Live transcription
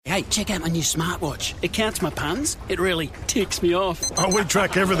Hey, check out my new smartwatch. It counts my puns. It really ticks me off. Oh, we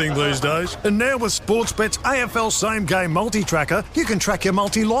track everything these days. And now with Sportsbet's AFL Same Game Multi-Tracker, you can track your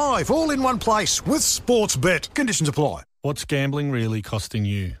multi live, all in one place with Sportsbet. Conditions apply. What's gambling really costing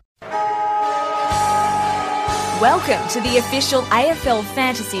you? Welcome to the official AFL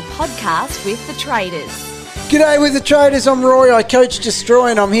Fantasy Podcast with The Traders. G'day with The Traders, I'm Roy, I coach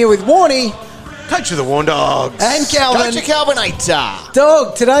Destroy, and I'm here with Warnie. Coach of the Warn Dogs. And Calvin. Coach of Calvinator.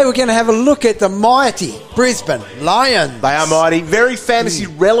 Dog, today we're going to have a look at the mighty Brisbane Lions. They are mighty, very fantasy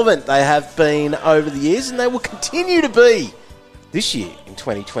relevant they have been over the years, and they will continue to be this year in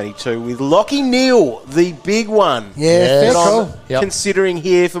 2022 with Lachie Neale, the big one. Yeah, fair that call. I'm considering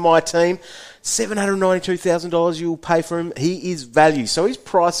here for my team. $792,000 you'll pay for him. He is value. So he's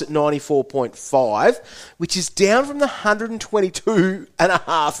priced at 94.5, which is down from the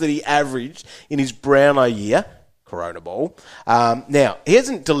 122.5 that he averaged in his Brownlow year, Corona Ball. Now, he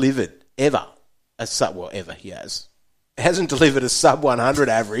hasn't delivered ever a sub, well, ever he has. Hasn't delivered a sub 100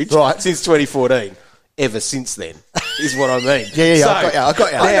 average since 2014. Ever since then, is what I mean. Yeah, so, I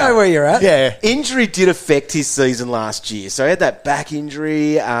got you. I know where you're at. Yeah. Injury did affect his season last year. So he had that back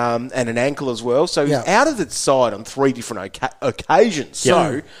injury and an ankle as well. So he's out of the side on 3 different occasions. Yeah.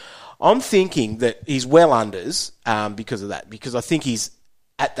 So I'm thinking that he's well unders because of that. Because I think he's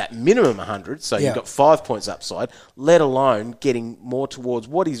at that minimum 100. So you've got 5 points upside, let alone getting more towards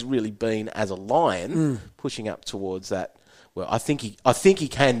what he's really been as a Lion, pushing up towards that. Well, I think he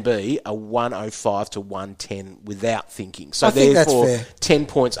can be a 105 to 110 without thinking. So therefore, 10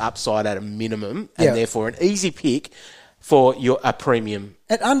 points upside at a minimum, and therefore an easy pick for a premium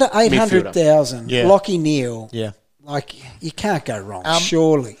at under 800,000. Lachie Neale. Yeah, like you can't go wrong.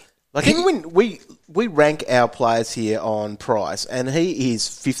 Surely, like even when we rank our players here on price, and he is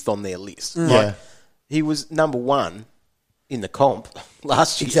 5th on their list. Like, he was number 1 in the comp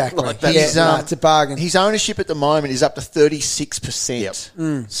last year. Exactly. Like it's a bargain. His ownership at the moment is up to 36%. Yep.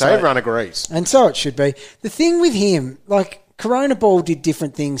 So everyone agrees. And so it should be. The thing with him, like Corona Ball did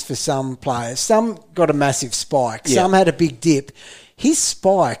different things for some players. Some got a massive spike. Some had a big dip. His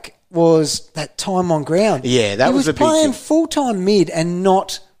spike was that time on ground. Yeah, that was a big He was playing thing. full-time mid and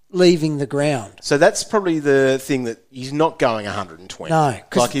not leaving the ground. So that's probably the thing that he's not going 120. No.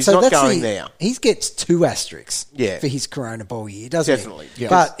 Like he's not going there. He gets 2 asterisks for his Corona Ball year, doesn't Definitely, he? yeah.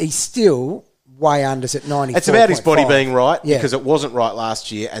 But he's still way unders at 94.5. It's about his body being right because it wasn't right last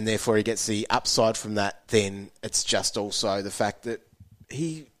year, and therefore he gets the upside from that. Then it's just also the fact that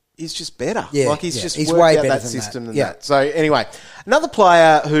he is just better. Yeah, like he's just he's worked way out better that than system that. than that. So anyway, another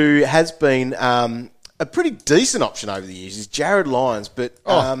player who has been a pretty decent option over the years is Jared Lyons, but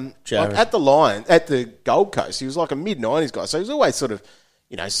Jared. like at the Gold Coast, he was like a mid-90s guy, so he was always sort of,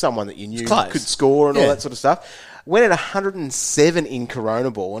 someone that you knew could score and all that sort of stuff. Went at 107 in Corona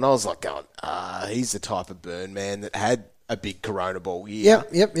Ball, and I was like going, he's the type of burn man that had a big Corona Ball year.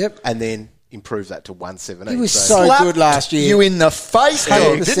 Yep. And then improved that to 117. He was so good last year. You in the face,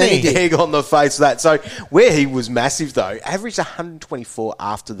 dog, didn't he? Egg on the face of that. So where he was massive, though, averaged 124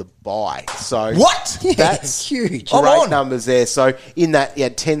 after the bye. So What? Yeah, that's huge. Great numbers there. So in that, he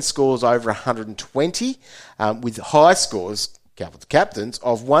had 10 scores over 120 with high scores, captains,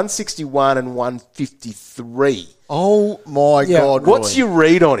 of 161 and 153. Oh, my God, Roy. What's your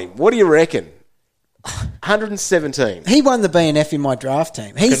read on him? What do you reckon? 117. He won the BNF in my draft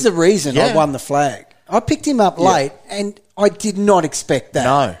team. He's the reason I won the flag. I picked him up late, and I did not expect that.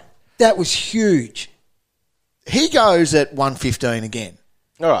 No. That was huge. He goes at 115 again.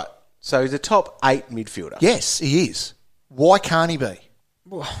 All right. So he's a top 8 midfielder. Yes, he is. Why can't he be?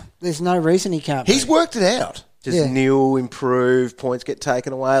 Well, there's no reason he can't be. He's worked it out. Does Neale improve? Points get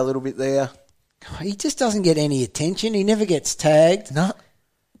taken away a little bit there? He just doesn't get any attention. He never gets tagged. No.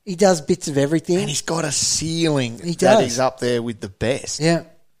 He does bits of everything. And he's got a ceiling He that does. is up there with the best. Yeah.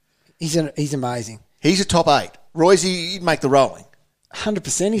 He's amazing. He's a top 8. Royce, he'd make the rolling.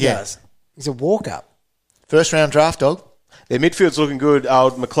 100% he does. He's a walk-up. First round draft, dog. Their midfield's looking good.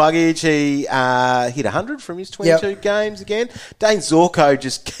 Old McCluggage, he hit 100 from his 22 games again. Dane Zorko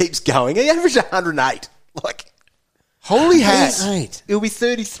just keeps going. He averaged 108. Holy hat. 8. He'll be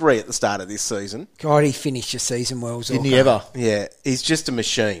 33 at the start of this season. God, he finished the season well, Zorko. Didn't he ever? Yeah, he's just a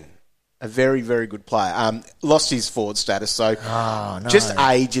machine. A very, very good player. Lost his forward status, so just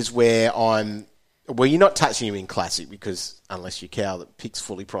age is where I'm... Well, you're not touching him in Classic because unless you're Cal that picks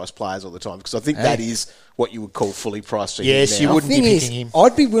fully priced players all the time, because I think that is what you would call fully priced. Yes, you wouldn't be picking him.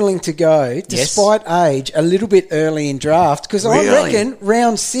 I'd be willing to go, despite age, a little bit early in draft, because I reckon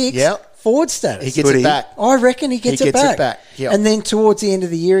round 6, forward status. He gets it back. I reckon he gets it back. Yep. And then towards the end of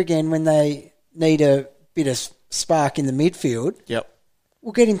the year again, when they need a bit of spark in the midfield,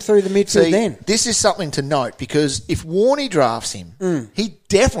 We'll get him through the midfield then. This is something to note because if Warney drafts him, he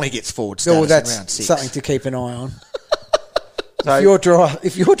definitely gets forward status that's in round 6. something to keep an eye on. So-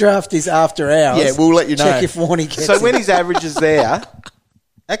 if your draft is after ours, Yeah, we'll let you know. Check if Warney gets So it. when his average is there,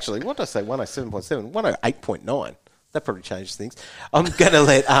 actually, what did I say? 107.7, 108.9. That probably changes things. I'm gonna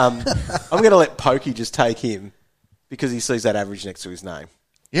let Pokey just take him because he sees that average next to his name.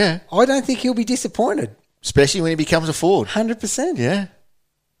 Yeah, I don't think he'll be disappointed. especially when he becomes a forward. 100%. Yeah.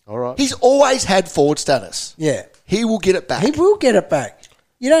 All right. He's always had forward status. Yeah. He will get it back. He will get it back.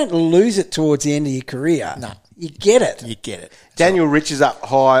 You don't lose it towards the end of your career. No. You get it. You get it. Daniel Rich is up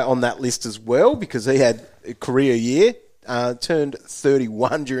high on that list as well because he had a career year, turned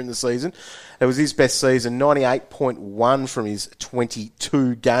 31 during the season. It was his best season, 98.1 from his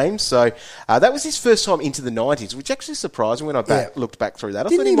 22 games. So that was his first time into the 90s, which actually surprised me when I looked back through that.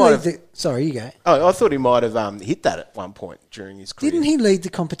 Didn't he might lead have. Sorry, you go. Oh, I thought he might have hit that at one point during his career. Didn't he lead the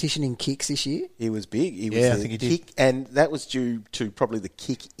competition in kicks this year? He was big. He was Yeah, I the think he did. kick, and that was due to probably the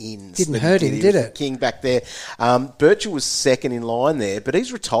kick-ins. Didn't that he hurt him, He did was it? the king back there. Birchall was second in line there, but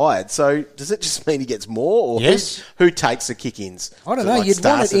he's retired. So does it just mean he gets more? Or Yes. who takes the kick-ins? I don't Is know. like You'd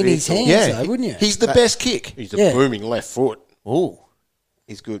want it Star in his Civic or- hands, though, wouldn't you? He's the best kick. He's a Yeah. booming left foot. Oh.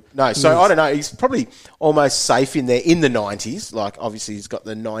 He's good. No, so I don't know. He's probably almost safe in there in the 90s. Like, obviously, he's got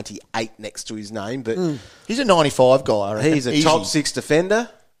the 98 next to his name, but He's a 95 guy, I reckon. he's a Easy. top 6 defender.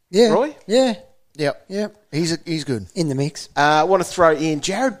 Yeah. Roy? Yeah. Yep. Yeah. He's good. In the mix. I want to throw in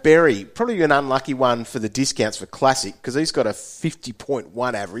Jared Berry, probably an unlucky one for the discounts for Classic because he's got a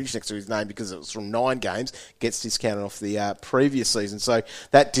 50.1 average next to his name because it was from 9 games, gets discounted off the previous season. So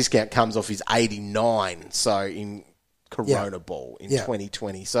that discount comes off his 89, so in Corona Ball in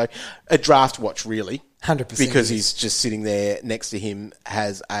 2020. So a draft watch, really. 100% Because it he's just sitting there next to him,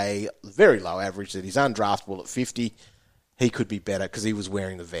 has a very low average that he's undraftable at 50. He could be better because he was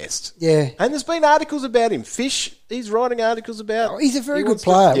wearing the vest. Yeah. And there's been articles about him. Fish, he's writing articles about. Oh, he's a very he good wants to-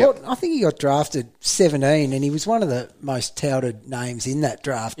 player. Yep. Well, I think he got drafted 17, and he was one of the most touted names in that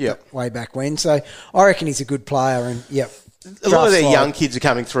draft Yep. way back when. So I reckon he's a good player. And A lot of their young kids are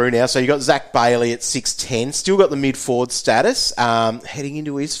coming through now. So you got Zach Bailey at 6'10", still got the mid-forward status, heading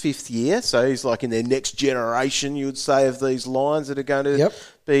into his 5th year. So he's like in their next generation, you would say, of these Lions that are going to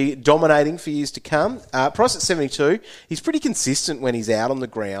be dominating for years to come. Price at 72. He's pretty consistent when he's out on the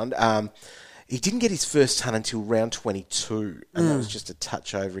ground. He didn't get his first ton until round 22, and that was just a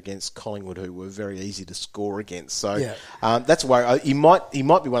touch over against Collingwood, who were very easy to score against. So that's why he might be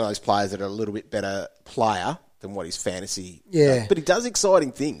one of those players that are a little bit better player than what his fantasy does. But he does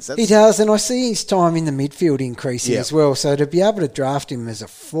exciting things. He does, and I see his time in the midfield increasing as well. So to be able to draft him as a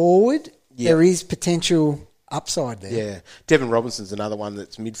forward, there is potential upside there. Yeah. Devon Robinson's another one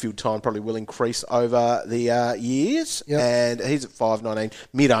that's midfield time probably will increase over the years. And he's at 5.19.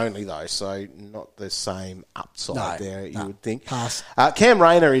 Mid only, though, so not the same upside there, you would think. Pass. Cam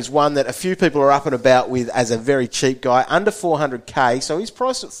Rayner is one that a few people are up and about with as a very cheap guy, under 400k, so he's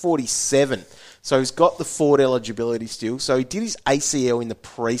priced at 47. So he's got the Ford eligibility still. So he did his ACL in the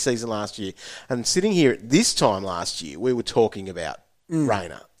preseason last year. And sitting here at this time last year, we were talking about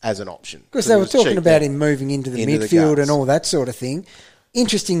Rayner as an option. Because they were talking about him moving into the midfield and all that sort of thing.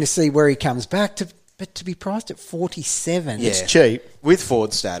 Interesting to see where he comes back to, but to be priced at 47. Yeah. It's cheap. With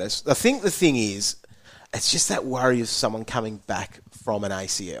Ford status. I think the thing is, it's just that worry of someone coming back from an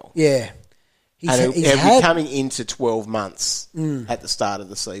ACL. Yeah. And he's it'll be coming into 12 months at the start of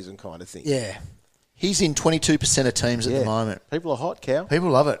the season kind of thing. Yeah. He's in 22% of teams at the moment. People are hot, Cal. People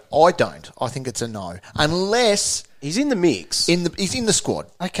love it. I don't. I think it's a no. Unless He's in the mix. he's in the squad.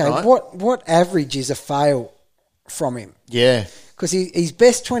 Okay, right? what average is a fail from him? Yeah. Because he's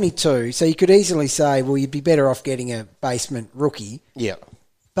best 22, so you could easily say, well, you'd be better off getting a basement rookie. Yeah.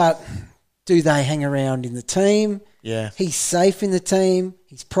 But do they hang around in the team? Yeah. He's safe in the team.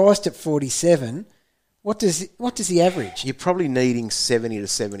 He's priced at 47. What does he average? You're probably needing 70 to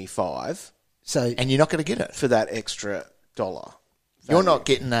 75 So And you're not going to get it. for that extra dollar. You're not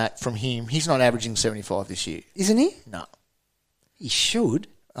getting that from him. He's not averaging 75 this year. isn't he? No. He should.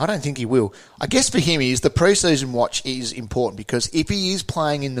 I don't think he will. I guess for him is the preseason watch is important because if he is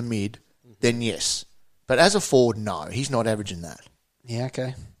playing in the mid, then yes. But as a forward, no. He's not averaging that. Yeah,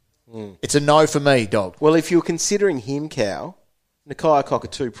 okay. It's a no for me, dog. Well, if you're considering him, Cal, Nakia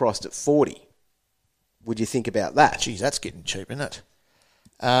Cockatoo priced at 40. Would you think about that? Geez, that's getting cheap, isn't it?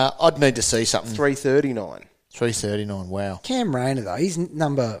 I'd need to see something. 339. 339, wow. Cam Rayner, though, he's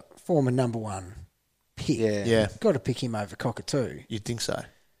former number one pick. Yeah, Got to pick him over Cockatoo. you'd think so.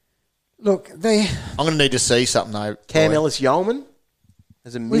 Look, I'm going to need to see something, though. Cam Roy. Ellis Yeoman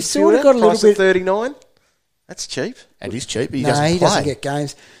as a We've sort midfielder, of got a little priced bit- at 39. That's cheap. And he's cheap, but he No, doesn't he play. doesn't get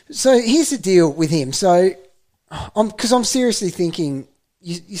games. So here's the deal with him. So, because I'm seriously thinking,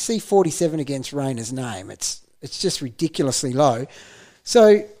 you see 47 against Rayner's name. It's just ridiculously low.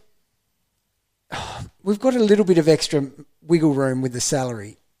 So we've got a little bit of extra wiggle room with the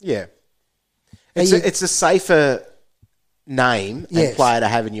salary. Yeah. It's a safer name and Yes. player to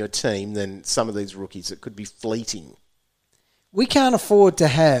have in your team than some of these rookies that could be fleeting. We can't afford to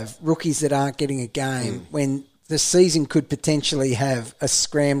have rookies that aren't getting a game when the season could potentially have a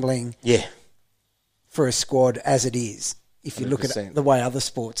scrambling Yeah. for a squad as it is. If you look at 100%. the way other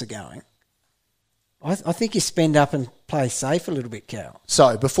sports are going, I think you spend up and play safe a little bit, Cal.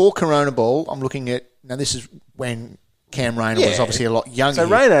 So before Corona Ball, I'm looking at, now this is when Cam Rayner was Yeah. obviously a lot younger. So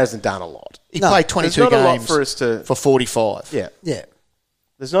Rayner hasn't done a lot. he No, played 22 there's not a lot games for us to- for 45. Yeah. Yeah.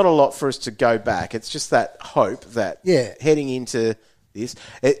 There's not a lot for us to go back. It's just that hope that Yeah. heading into this,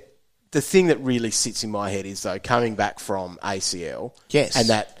 the thing that really sits in my head is, though, coming back from ACL Yes. and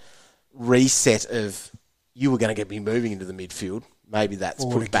that reset of you were going to be moving into the midfield, maybe that's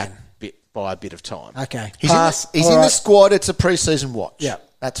Forward put back again. by a bit of time. Okay. He's, Pass. he's All in the right. squad. It's a pre-season watch. Yeah.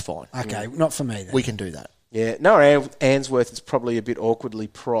 That's fine. Okay, not for me then. We can do that. Yeah, Noah Answorth is probably a bit awkwardly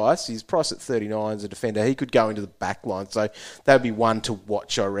priced. He's priced at 39 as a defender. He could go into the back line, so that would be one to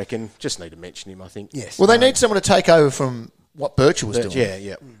watch, I reckon. Just need to mention him, I think. Yes. Well, they need someone to take over from what Birchall was doing. Yeah,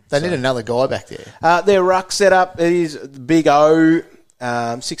 yeah. They need another guy back there. Their ruck setup is the Big O,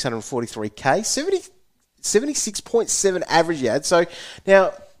 643k, 76.7 average yard. So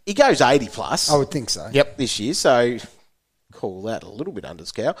now he goes 80 plus. I would think so. Yep. This year, so call that a little bit under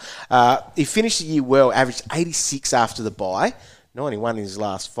scale. He finished the year well, averaged 86 after the bye, 91 in his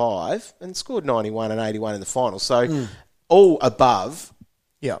last 5, and scored 91 and 81 in the final. So all above,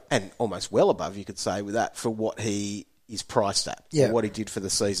 Yeah. and almost well above, you could say, with that for what he is priced at, Yeah. or what he did for the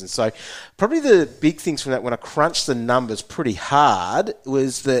season. So probably the big things from that, when I crunched the numbers pretty hard,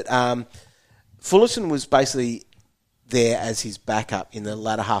 was that Fullerton was basically there as his backup in the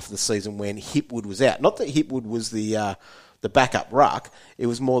latter half of the season when Hipwood was out. Not that Hipwood was the backup ruck. It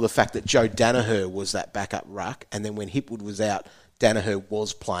was more the fact that Joe Danaher was that backup ruck, and then when Hipwood was out, Danaher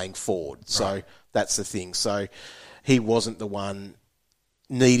was playing forward. So that's the thing. So he wasn't the one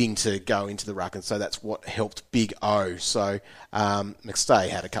needing to go into the ruck, and so that's what helped Big O. So McStay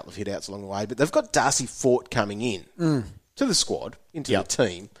had a couple of hit-outs along the way, but they've got Darcy Fort coming in to the squad, into the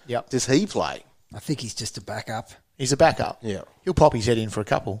team. Yep. Does he play? I think he's just a backup. He's a backup. Yeah. He'll pop his head in for a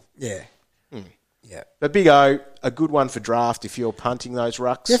couple. Yeah. Yeah. But Big O, a good one for draft if you're punting those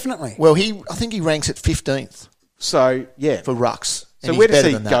rucks. Definitely. Well, I think he ranks at 15th So, yeah. for rucks. So and where he's does better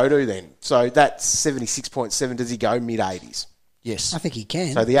he than that. go to then? So that's 76.7. Does he go mid-80s? Yes. I think he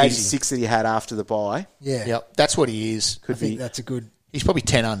can. So the 86 that he had after the bye yeah. Yep. That's what he is. I think that's a good He's probably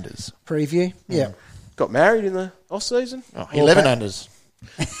 10 unders. preview. Yeah. got married in the off-season. Oh, 11 unders.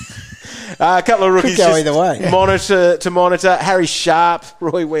 A couple of rookies Could go just either way. monitor. Harry Sharp,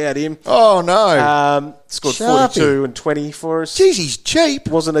 Roy, we had him. Oh, no. Scored Sharpie. 42 and 20 for us. Jeez, he's cheap.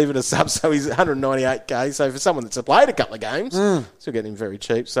 Wasn't even a sub, so he's 198k. So for someone that's played a couple of games, still getting him very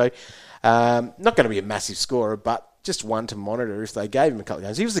cheap. So not going to be a massive scorer, but just one to monitor if they gave him a couple of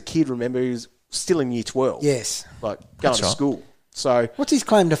games. He was the kid, remember, he was still in year 12. Yes. Like going to right. school. So What's his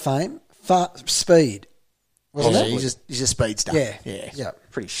claim to fame? Speed. Wasn't Yeah, it? he's a speedster. Yeah. Yeah. Yeah.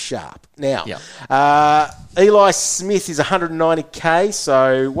 pretty sharp. Now, Yeah. Eli Smith is 190k,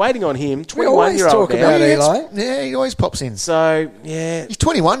 so waiting on him. We always 21-year-old talk now. about Yeah, Eli. yeah, he always pops in. So, yeah, He's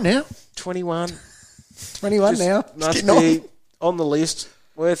 21 now. 21. 21 Just now. Must getting be on the list.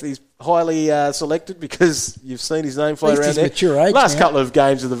 Worth he's highly selected because you've seen his name float At least around he's there. mature age Last now. couple of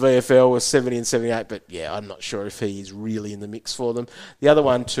games of the VFL were 70 and 78, but yeah, I'm not sure if he is really in the mix for them. The other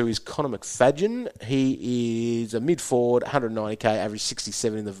one too is Connor McFadden. He is a mid forward, 190k, average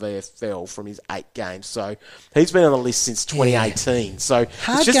 67 in the VFL from his 8 games. So he's been on the list since 2018. So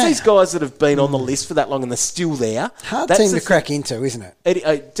Hard it's just game. these guys that have been on the list for that long and they're still there. Hard That's team the to thing. crack into, isn't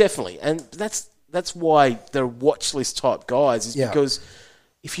it? Definitely, and that's why they're watch list type guys is Yeah. because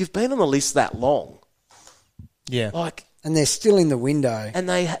if you've been on the list that long, Yeah. like, And they're still in the window. and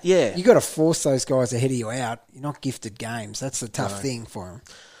they, yeah, You got to force those guys ahead of you out. You're not gifted games. That's the tough thing for them.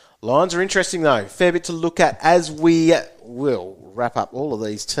 lines are interesting though. Fair bit to look at as we will wrap up all of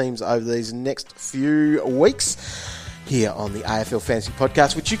these teams over these next few weeks here on the AFL Fantasy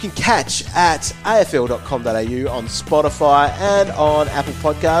Podcast, which you can catch at afl.com.au on Spotify and on Apple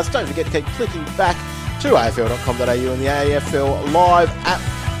Podcasts. Don't forget to keep clicking back to afl.com.au and the AFL Live app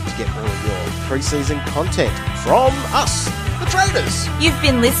to get all of your pre-season content from us, the traders. You've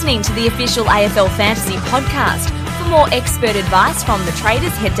been listening to the official AFL Fantasy Podcast. For more expert advice from the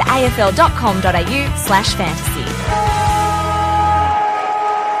traders, head to afl.com.au/fantasy.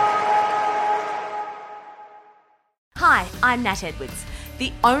 Hi, I'm Nat Edwards.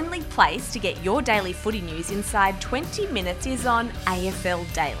 The only place to get your daily footy news inside 20 minutes is on AFL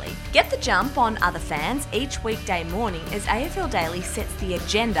Daily. Get the jump on other fans each weekday morning as AFL Daily sets the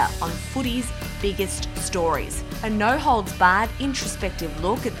agenda on footy's biggest stories. A no-holds-barred, introspective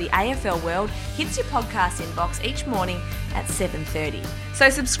look at the AFL world hits your podcast inbox each morning at 7:30. So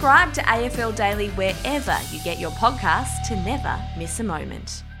subscribe to AFL Daily wherever you get your podcasts to never miss a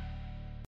moment.